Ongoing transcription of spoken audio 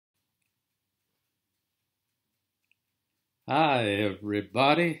Hi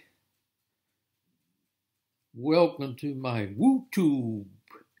everybody, welcome to my WooTube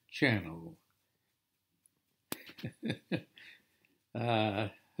channel.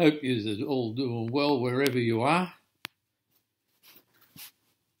 Hope you're all doing well wherever you are.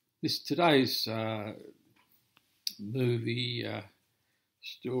 Today's movie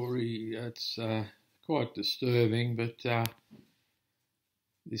story, it's quite disturbing, but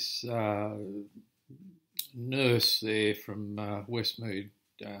this nurse there from Westmead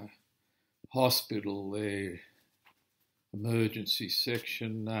Hospital, their emergency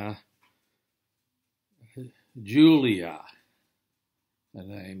section, Julia, her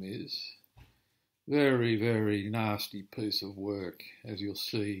name is. Very, very nasty piece of work, as you'll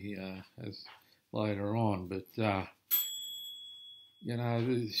see as later on. But, you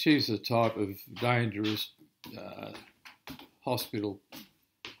know, she's the type of dangerous hospital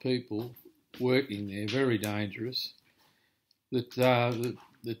people working there, very dangerous, that the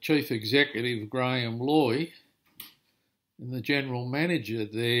Chief Executive Graeham Loy and the General Manager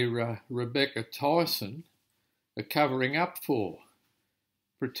there, Rebecca Tyson, are covering up for,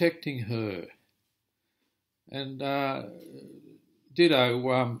 protecting her. And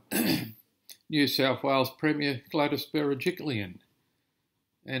ditto New South Wales Premier Gladys Berejiklian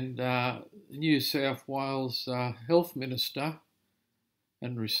and New South Wales Health Minister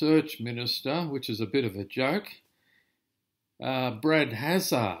and Research Minister, which is a bit of a joke, Brad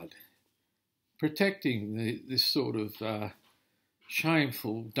Hazzard, protecting this sort of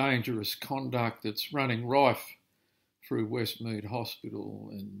shameful, dangerous conduct that's running rife through Westmead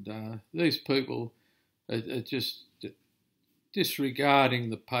Hospital. And these people are just disregarding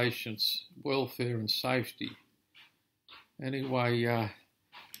the patient's welfare and safety. Anyway,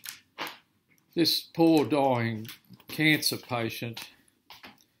 this poor dying cancer patient,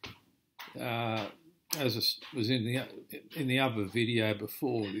 as was in the other video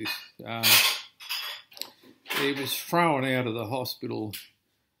before this, he was thrown out of the hospital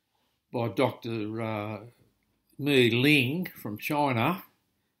by Dr. Mee Ling from China,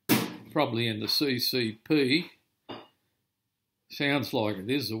 probably in the CCP. Sounds like it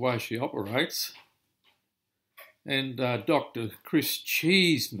is the way she operates. And Dr. Chris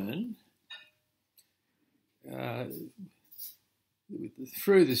Cheeseman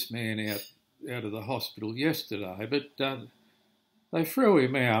threw this man out of the hospital yesterday, but they threw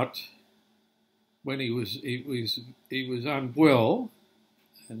him out when he was unwell,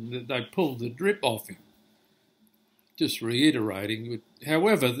 and they pulled the drip off him. Just reiterating.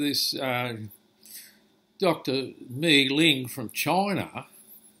 However, this Dr. Mee Ling from China,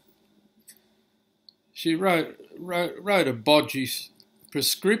 she wrote a bodgy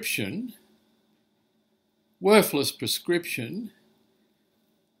prescription, worthless prescription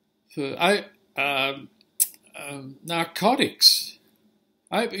for narcotics,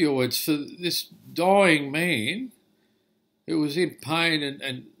 opioids for this dying man who was in pain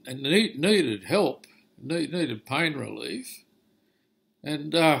and needed help, needed pain relief.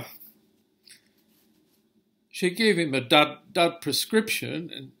 And she gave him a dud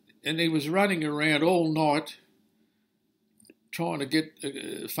prescription, and he was running around all night trying to get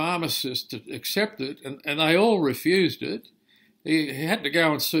a pharmacist to accept it, and they all refused it. He had to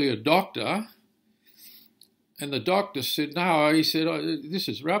go and see a doctor, and the doctor said, no, he said, this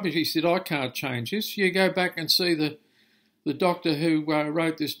is rubbish. He said, I can't change this. You go back and see the doctor who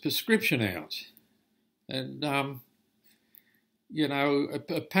wrote this prescription out. And, you know,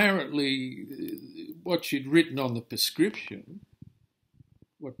 apparently what she'd written on the prescription,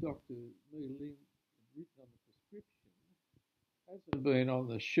 what Dr. Mee Ling had written on the prescription, hasn't been on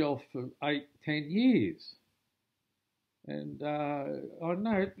the shelf for 8-10 years. And I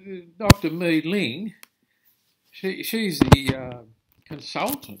know Dr. Mee Ling, she's the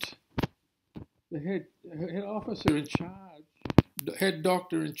consultant, the head officer in charge, the head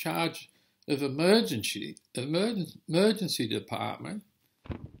doctor in charge of emergency department.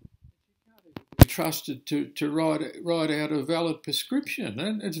 She can't even be trusted to write out a valid prescription,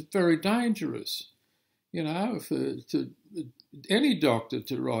 and it's very dangerous, you know, for any doctor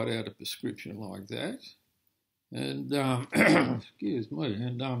to write out a prescription like that. And excuse me,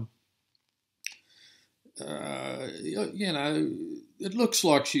 and you know, it looks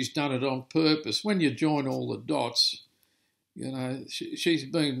like she's done it on purpose. When you join all the dots, you know, she's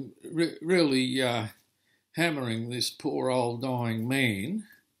been really hammering this poor old dying man,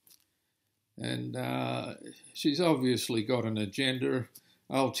 and she's obviously got an agenda,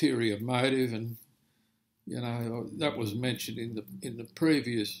 ulterior motive, and you know that was mentioned in the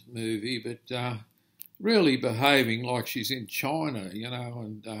previous movie, but really behaving like she's in China, you know,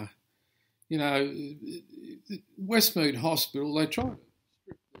 and you know, Westmead Hospital, they try to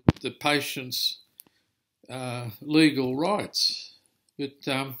restrict the patient's legal rights. But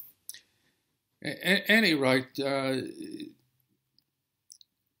at any rate,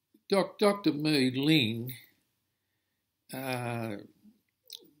 Dr. Mee Ling,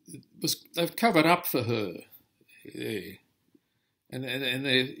 they've covered up for her there. And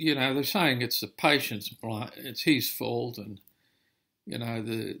they're saying it's the patient's it's his fault, and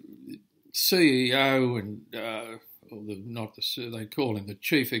the CEO and they call him the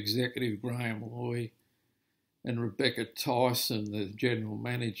Chief Executive Graeham Loy, and Rebecca Tyson, the General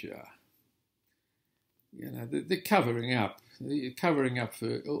Manager. They're covering up. They're covering up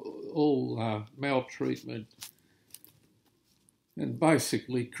for all maltreatment and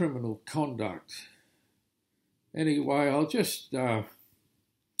basically criminal conduct. Anyway, I'll just, I've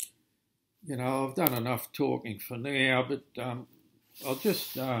done enough talking for now, but I'll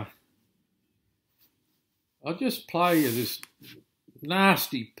just play you this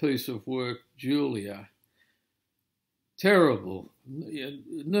nasty piece of work, Julia. Terrible,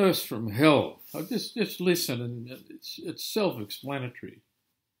 nurse from hell. I'll just listen, and it's self-explanatory.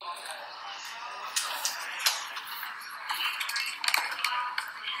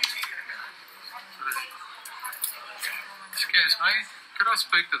 Excuse me, could I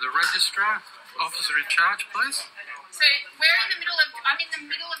speak to the registrar, officer in charge, please? So I'm in the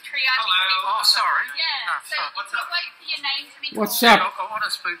middle of triage. Hello. Oh, sorry. Yeah. No, so what's up? Wait for your name to be What's called. up? I want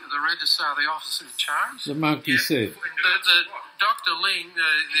to speak to the registrar, the officer in charge. The monkey said. The Dr. Ling, the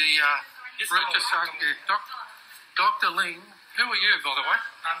registrar, Dr. Ling. Who are you, by the way?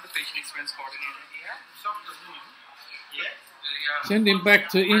 I'm the patient experience coordinator here. Dr. Ling. Yeah. Send him back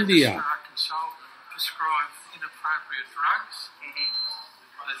to India. Registrar consultant prescribe inappropriate drugs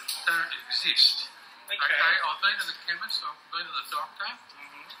that don't exist. Okay, I've been to the chemist, I've been to the doctor.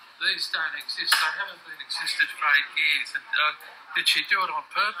 These don't exist. They haven't been existed for 8 years. And, did she do it on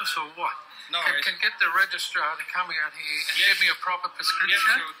purpose or what? No. Can get the registrar to come out here and give me a proper prescription?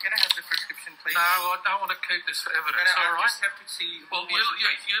 Yes, sure. Can I have the prescription, please? No, I don't want to keep this for evidence. I All right. just have to see. Well, you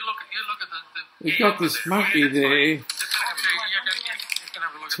look at the. We've got this monkey there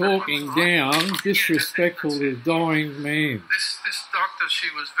talking down, disrespectful to a dying man. This doctor,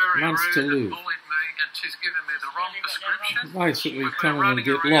 she was very Months rude to live. and bullied me, and she's given me the wrong prescription. Basically We've been telling him running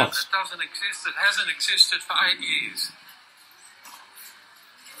to get around. lost. It doesn't exist. It hasn't existed for 8 years.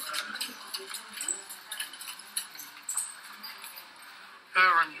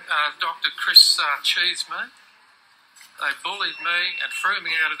 Her and Dr. Chris Cheeseman, they bullied me and threw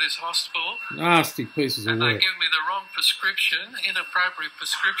me out of this hospital. Nasty pieces of And they work. give me the wrong prescription, inappropriate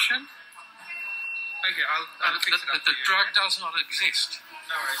prescription. Okay, I'll fix it up The for you. drug does not exist.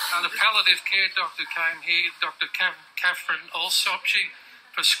 No worries. The palliative care doctor came here, Dr. Catherine Alsop, she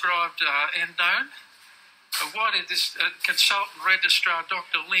prescribed endone. Why did this consultant registrar,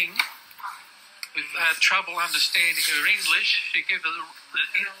 Dr. Ling, who had trouble understanding her English, she gave her the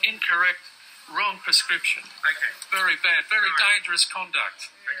incorrect, wrong prescription? Okay. Very bad, very dangerous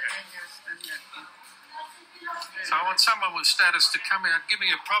conduct. So I want someone with status to come out, give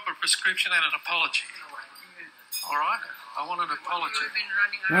me a proper prescription and an apology. All right? I want an apology. We've been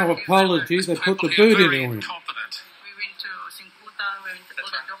running No around. apologies, they put the People here boot are in very him. incompetent. We went to Sinkuta, we went to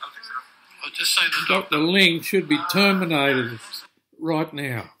all the doctors. I'll just say the Dr. doctor. Ling should be terminated right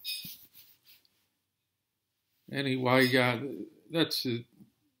now. Anyway, that's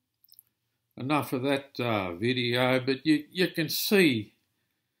enough of that video, but you can see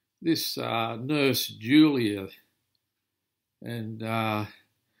this nurse Julia and the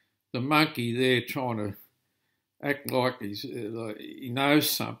monkey there trying to act like he knows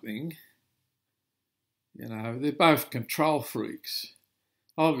something. They're both control freaks.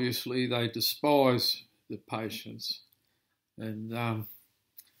 Obviously, they despise the patients, and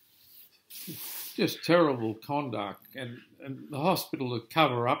just terrible conduct. And the hospital to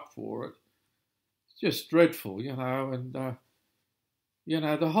cover up for it, it's just dreadful, And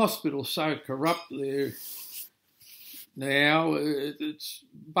the hospital's so corrupt there now. It's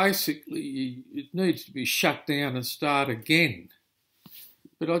basically, it needs to be shut down and start again.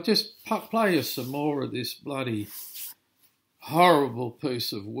 But I'll just play you some more of this bloody horrible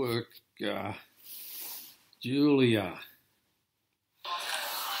piece of work, Julia.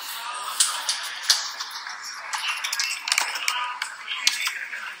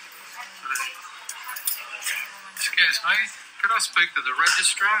 Excuse me, could I speak to the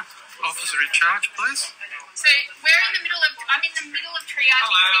registrar, officer in charge, please? So I'm in the middle of triage.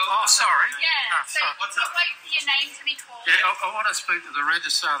 Hello. Oh, sorry. Yeah. No, So sorry. What's up? wait for your name to be called. Yeah, I want to speak to the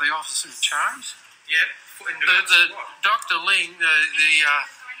registrar, the officer in charge. Yeah. The Dr. Ling,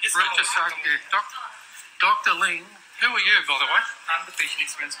 the registrar, Dr. Ling. Who are you, by the way? I'm the patient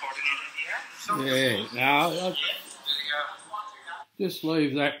experience coordinator here. Yeah, now just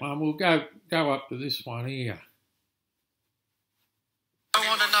leave that one. We'll go up to this one here. I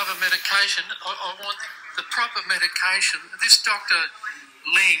want another medication. I want the proper medication. This Dr.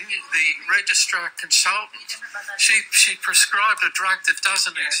 Ling, the registrar consultant, she prescribed a drug that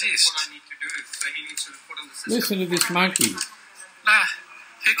doesn't exist. What I need to do is, so he needs to put on the system. Listen to this monkey. No, I'm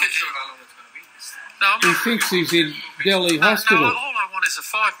not sure how long it's going to be. no, I'm He not- thinks he's in Delhi no, Hospital. all I want is a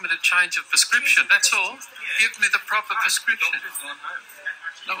 5-minute change of prescription. That's all. Give me the proper prescription. Doctor's gone home.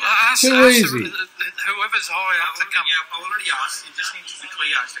 No, ask Too ask easy. whoever's high up to come. Yeah, I already asked. You just need to be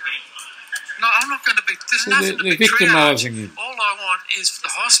triaged again. No, I'm not going to be. There's Well, nothing they're to be triaged. victimising him. All I want is for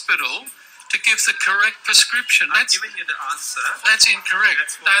the hospital to give the correct prescription. I'm That's giving you the answer. incorrect.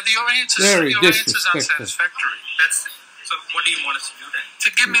 That's what- No, your answer's Very disrespectful. unsatisfactory. So what do you want us to do then? To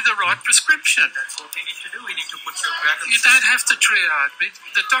give me the right prescription. That's what we need to do. We need to put you back on You don't have to triage me.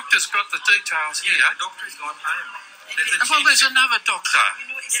 The doctor's got the details here. The doctor's gone home. Well, there's another doctor.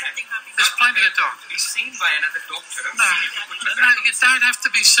 There's plenty of doctors. Be seen by another doctor. No, We need to put you no, back on you don't have to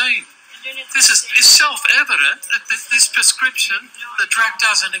be seen. This is it's self-evident that this prescription, the drug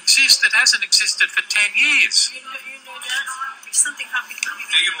doesn't exist. It hasn't existed for 10 years. Do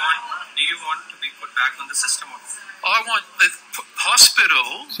you want to be put back on the system or not? I want the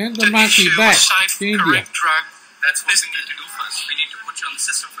hospital Send the to monkey issue back a safe, to India. correct drug. That's what we need to do first. We need to put you on the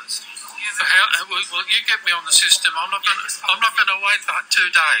system first. Well, you get me on the system. I'm not going to wait for 2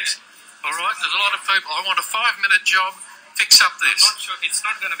 days. All right. There's a lot of people. I want a 5-minute job. Fix up this. Not sure. It's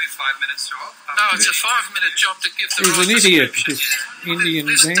not going to be 5 minutes job. No, it's a 5-minute job to give the He's right an idiot, prescription. this Indian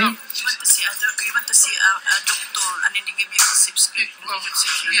This man. doc- You want to see a doctor and then they give you a prescription. Well,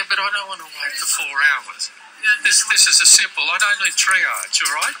 yeah, but I don't want to wait for 4 hours. This is a simple. I don't need triage.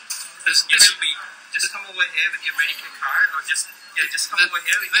 All right. You will be. Just come over here with your Medicare card, or just come over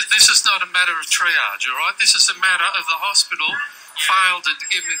here. This is not a matter of triage. All right. This is a matter of the hospital failed to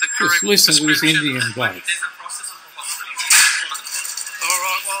give me the correct Just listen to this prescription. Indian bloke. There's a process of the hospital. You need to follow the process. All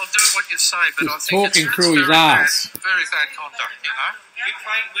right. Well, I'll do what you say, but I Just think talking it's through his very bad, ass. very bad conduct. You know. We'll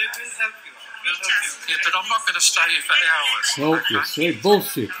help you. We'll help you. Yeah, but I'm not going to stay here for hours. Help you, see?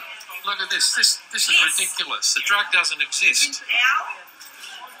 Bullshit. Look at this. This is ridiculous. The drug doesn't exist. I'm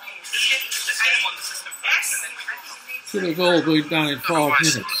on the system first, and then we go from there. Should have all been done in 5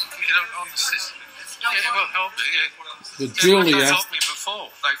 minutes. You know, on the system. Yeah, well, help me. Yeah. But They Julia helped me before.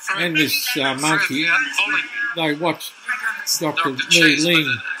 They threw and me. this threw monkey, me out and bullied me. they watched Dr. Dr. Mee Cheeseman Ling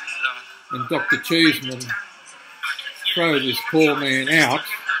and Dr. Cheeseman throw this poor man out.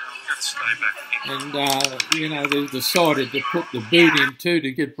 Stay back. And, they decided to put the boot in too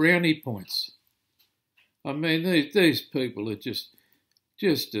to get brownie points. I mean, these people are just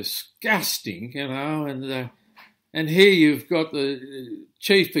disgusting, and here you've got the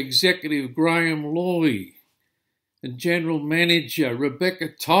Chief Executive Graeham Loy and General Manager Rebecca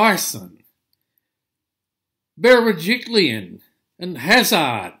Tyson, Berejiklian and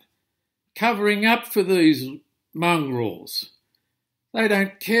Hazard covering up for these mongrels. They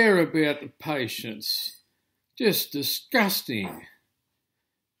don't care about the patients. Just disgusting.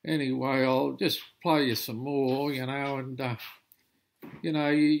 Anyway, I'll just play you some more, and,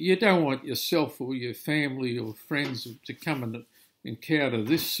 you don't want yourself or your family or friends to come and encounter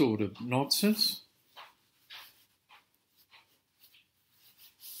this sort of nonsense.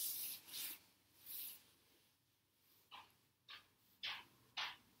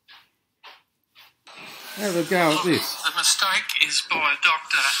 Have a go at this. The mistake is by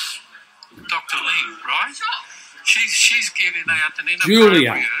Dr. Ling, right? She's giving out an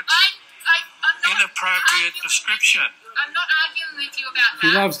Julia. I'm not inappropriate prescription. I'm not arguing with you about She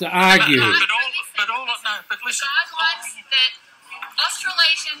that. loves to argue. But listen. Guidelines that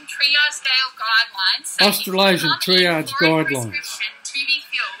Australasian triage scale guidelines say Australasian if you come in triage for a guidelines. prescription to be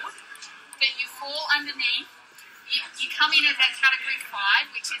filled, that you fall underneath. You come in at that category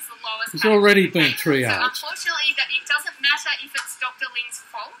 5, which is the lowest. He's already category. been triaged. So unfortunately, that it doesn't matter if it's Dr. Ling's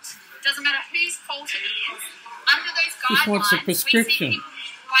fault. It doesn't matter whose fault it is. Under those guidelines, Just wants a prescription we see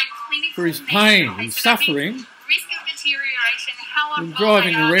people by clinical for his pain measures. and So that means suffering. risk of deterioration, how Been unwell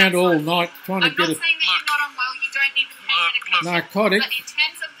driving they are, around that all sort of night thing. trying to I'm get not a saying that you're not unwell, you don't need the pain medication. narcotic. But in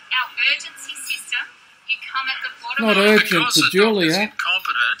terms of our urgency system, you come at the bottom Not of the urgent Because to the Julia. doctor's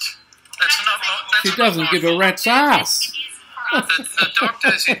incompetent, that's She not doesn't my give a fault. rat's ass. The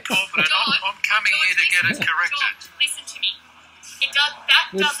doctor's incompetent. I'm coming here to get it corrected. George, listen to me. That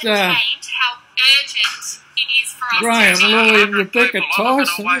Let's, doesn't change how urgent it is for us Graeham to Loy and 100 Rebecca people. I'm not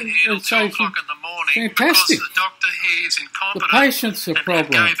Tyson going to wait here and till 2 say o'clock in the morning Fantastic. Because the doctor here is incompetent. The patient's a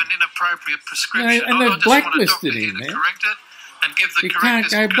problem. And gave an inappropriate prescription. And they've blacklisted him, man. He can't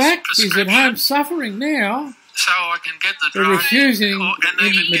go back. He's at home suffering now. So I can get the They're drug. refusing and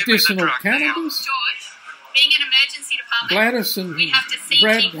they can give me the medicinal drug now. cannabis. George, being an emergency department, Gladys and we have to see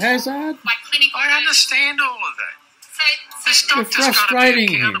Brad people Hazard. by clinical I understand all of that. This So, doctor's got to frustrating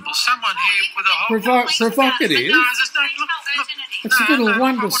be him. accountable. Someone here with a whole... Provocative. No, there's no... Look, It's a little I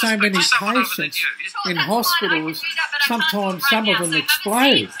wonder want to so speak many to someone other than patients you. in hospitals, sometimes some of them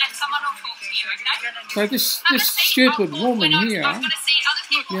explode. So this stupid woman here,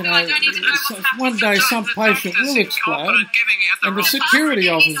 you know, one day some patient will explode and the security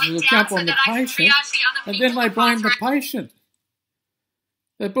officers will jump on the patient and then they blame the patient.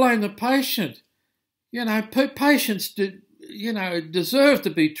 They blame the patient. You know, patients deserve to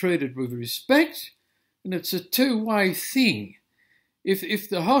be treated with respect, and it's a two-way thing. If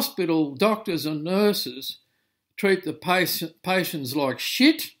the hospital doctors and nurses treat the patients like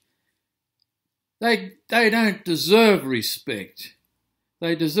shit, they don't deserve respect.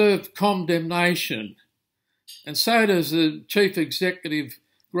 They deserve condemnation. And so does the Chief Executive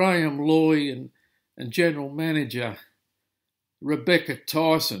Graeham Loy and General Manager Rebecca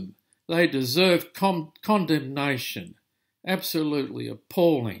Tyson. They deserve condemnation. Absolutely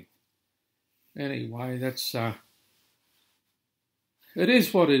appalling. Anyway, that's... it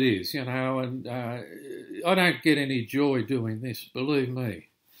is what it is, you know, and I don't get any joy doing this, believe me.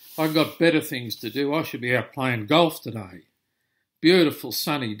 I've got better things to do. I should be out playing golf today. Beautiful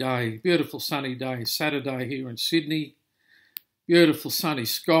sunny day Saturday here in Sydney. Beautiful sunny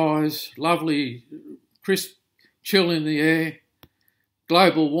skies, lovely crisp chill in the air.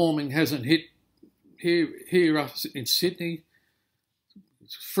 Global warming hasn't hit here us in Sydney.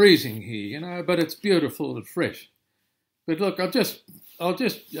 It's freezing here, you know, but it's beautiful and fresh. But look, I'll just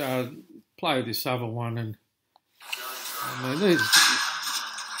play this other one, and I mean,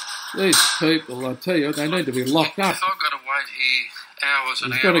 these people, I tell you, they need to be locked up. If I've got to wait here hours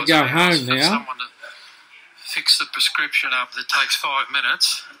and You've hours got to go and hours home for now. someone to fix the prescription up that takes 5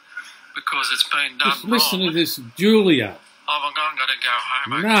 minutes because it's been done Just listen wrong. to this Julia. I'm going to go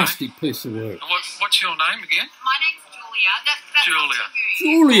home. Okay? Nasty piece of work. What's your name again? My name's Julia. That's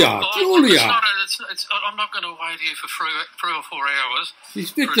Julia. up to you. Julia. I'm not going to wait here for 3 or 4 hours. She's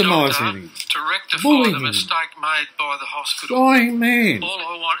for a victimising doctor him. to rectify Bullying the him. mistake made by the hospital. Dying man. All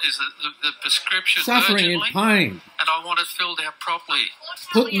I want is the prescription Suffering in urgently, pain. and I want it filled out properly.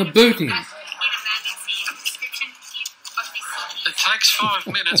 Putting the boot in. It takes 5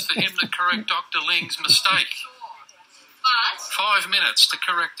 minutes for him to correct Dr. Ling's mistake. 5 minutes to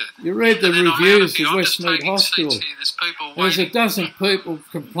correct it. You read the And then I'm reviews out of I'm just Westmead taking seats Hospital. here. There's people There's a waiting. dozen people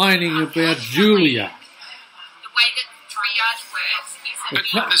complaining about Julia. The way that triage works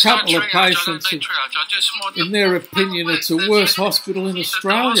is A that There's couple no of triage. I don't patients, need triage. I just want in their opinion, it's the worst hospital in that the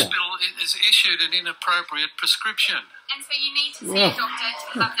Australia. hospital is issued an inappropriate prescription. and so you need to see Well. a doctor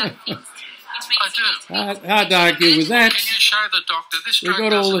to have that fixed. Which I means do. you need to Hard to argue with that. Can you show the doctor this We've drug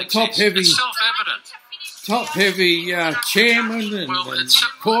got all doesn't the top exist? heavy- It's self-evident. Top-heavy chairman and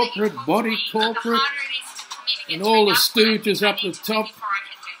corporate, body corporate, and all the stooges up the top,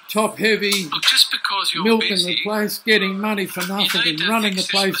 top-heavy, Look, just because you're milking busy, the place, getting money for nothing and running the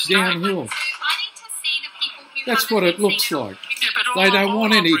place downhill. That's what it looks like. Yeah, but all They don't all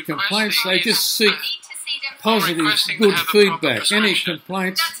want I'm any requesting complaints, they is- just seek positive, requesting to good have a proper feedback. Any prescription.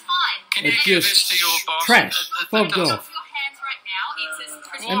 complaints Can are you give just this to your boss? trash, that fobbed doesn't- off.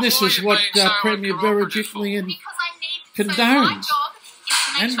 And this is what Premier Berejiklian condones.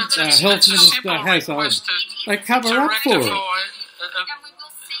 And Health Minister Hazard, they cover up for it.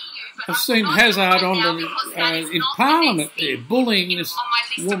 I've seen Hazard on the, in Parliament there, bullying this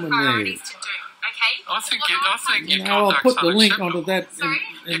woman there. I think You your know, I'll conduct's put the link unacceptable. onto that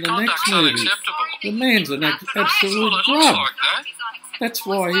in Your the conduct's next movie. unacceptable. The man's an absolute Well, it looks grub. like that. That's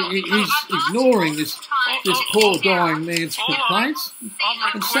why he's ignoring this poor dying man's complaints.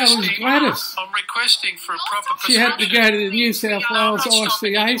 And so is Gladys. I'm requesting for a proper She prescription. had to go to the New South Wales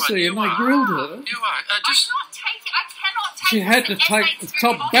ICAC and they grilled her. You are. Just She had to take the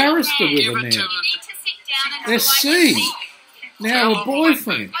top barrister with give her it to now. her. SC. Now her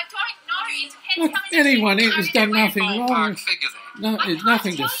boyfriend. Look, anyone has done nothing wrong. No, there's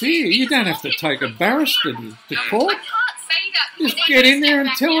nothing to fear. You don't have to take a barrister to court. Just get in there and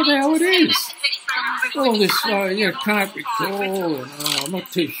tell it how it is. All this, can't recall, and I'm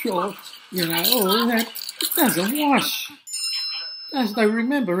not too sure, all that, it doesn't wash. They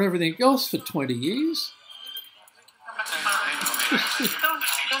remember everything else for 20 years.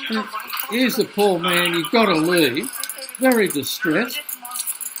 Here's the poor man, you've got to leave, very distressed.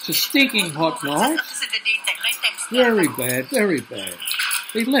 It's a stinking hot night. Very bad, very bad.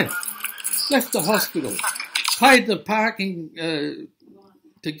 He left the hospital, paid the parking to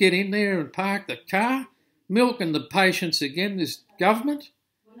get in there and park the car, milking the patients again, this government.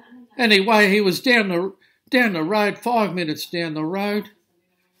 Anyway, he was down the road, 5 minutes down the road,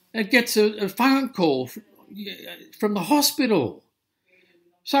 and gets a phone call from the hospital.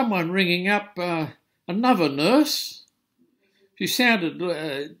 Someone ringing up another nurse. She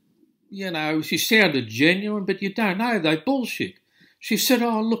sounded, she sounded genuine, but you don't know, they bullshit. She said,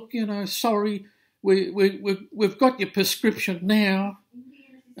 "Oh, look, sorry, we've got your prescription now.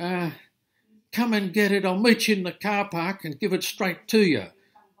 Come and get it. I'll meet you in the car park and give it straight to you.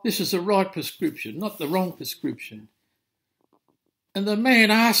 This is the right prescription, not the wrong prescription." And the man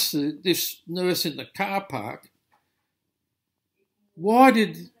asked this nurse in the car park, "Why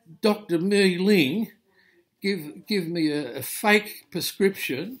did Dr. Mee Ling give me a fake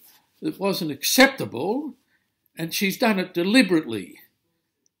prescription that wasn't acceptable, and she's done it deliberately?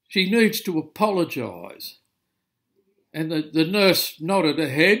 She needs to apologise." And the nurse nodded her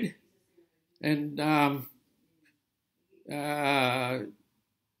head and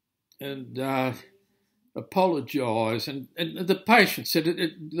apologise. And the patient said,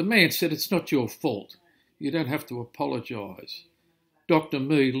 the man said, "It's not your fault. You don't have to apologise. Dr.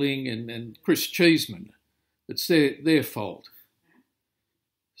 Mee Ling and Chris Cheeseman, it's their fault."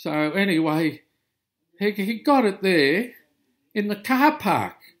 So anyway, he got it there in the car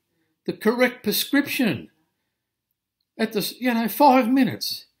park, the correct prescription, at 5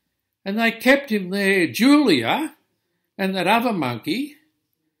 minutes. And they kept him there, Julia and that other monkey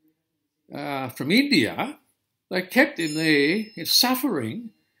from India, they kept him there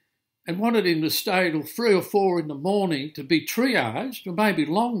suffering and wanted him to stay till 3 or 4 in the morning to be triaged, or maybe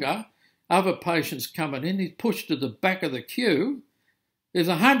longer. Other patients coming in, he's pushed to the back of the queue. There's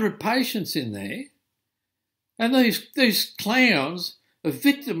 100 patients in there. And these clowns are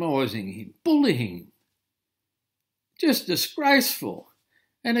victimising him, bullying him. Just disgraceful.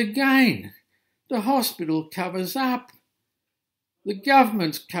 And again, the hospital covers up. The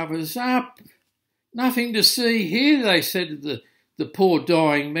government covers up. Nothing to see here, they said to the poor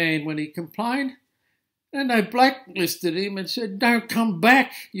dying man when he complained. And they blacklisted him and said, "Don't come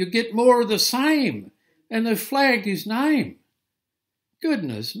back, you get more of the same." And they flagged his name.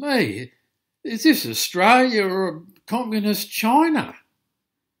 Goodness me, is this Australia or communist China?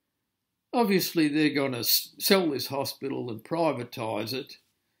 Obviously they're going to sell this hospital and privatise it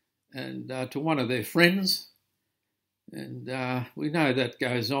and to one of their friends. And we know that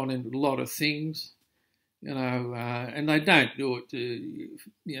goes on in a lot of things, and they don't do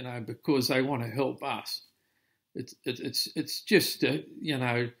it, because they want to help us. It's just, to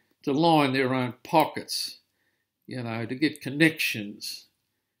line their own pockets, to get connections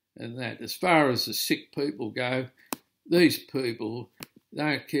and that. As far as the sick people go, these people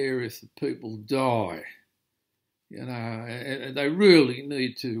don't care if the people die, and they really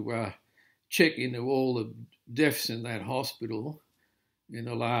need to check into all the deaths in that hospital in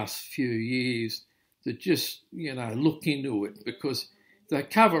the last few years, to just, look into it, because they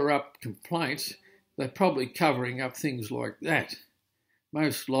cover up complaints, they're probably covering up things like that,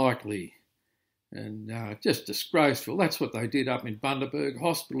 most likely. And just disgraceful. That's what they did up in Bundaberg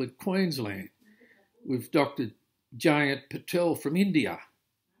Hospital in Queensland with Dr. Jayant Patel from India.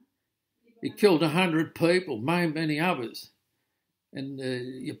 He killed 100 people, maimed many others. And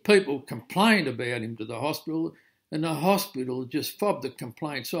people complained about him to the hospital, and the hospital just fobbed the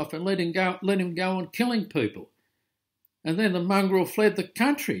complaints off and let him go on killing people. And then the mongrel fled the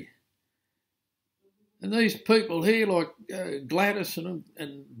country. And these people here, like Gladys and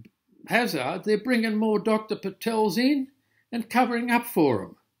Hazard, they're bringing more Dr. Patels in and covering up for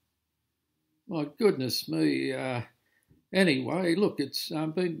them. My goodness me. Anyway, look, it's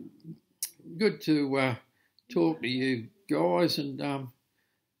been good to talk to you guys, and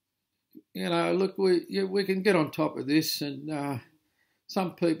look, we can get on top of this, and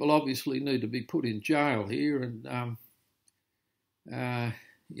some people obviously need to be put in jail here, and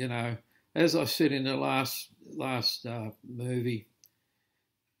as I said in the last movie,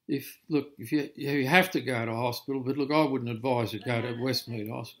 if you have to go to hospital, but look, I wouldn't advise you to go to Westmead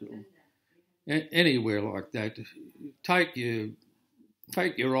Hospital, anywhere like that. Take your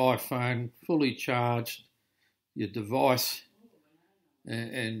iPhone fully charged, your device,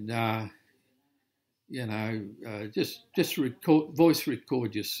 and just voice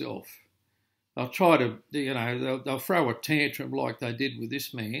record yourself. They'll try to, they'll throw a tantrum like they did with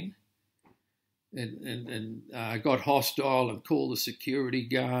this man, and got hostile and called the security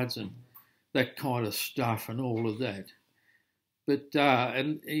guards and that kind of stuff and all of that. But,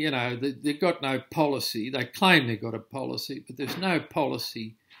 and, you know, they've got no policy. They claim they've got a policy, but there's no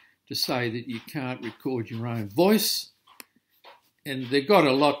policy to say that you can't record your own voice. And they've got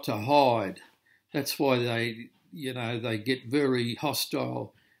a lot to hide. That's why they get very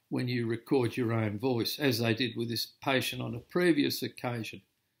hostile when you record your own voice, as they did with this patient on a previous occasion.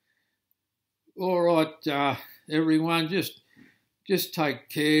 All right, everyone, just take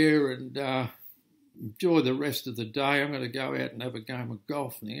care and enjoy the rest of the day. I'm going to go out and have a game of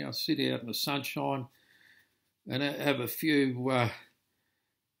golf now. I'll sit out in the sunshine and have a few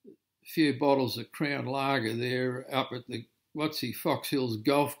bottles of Crown Lager there up at the Fox Hills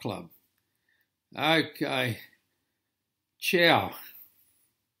Golf Club. Okay, ciao.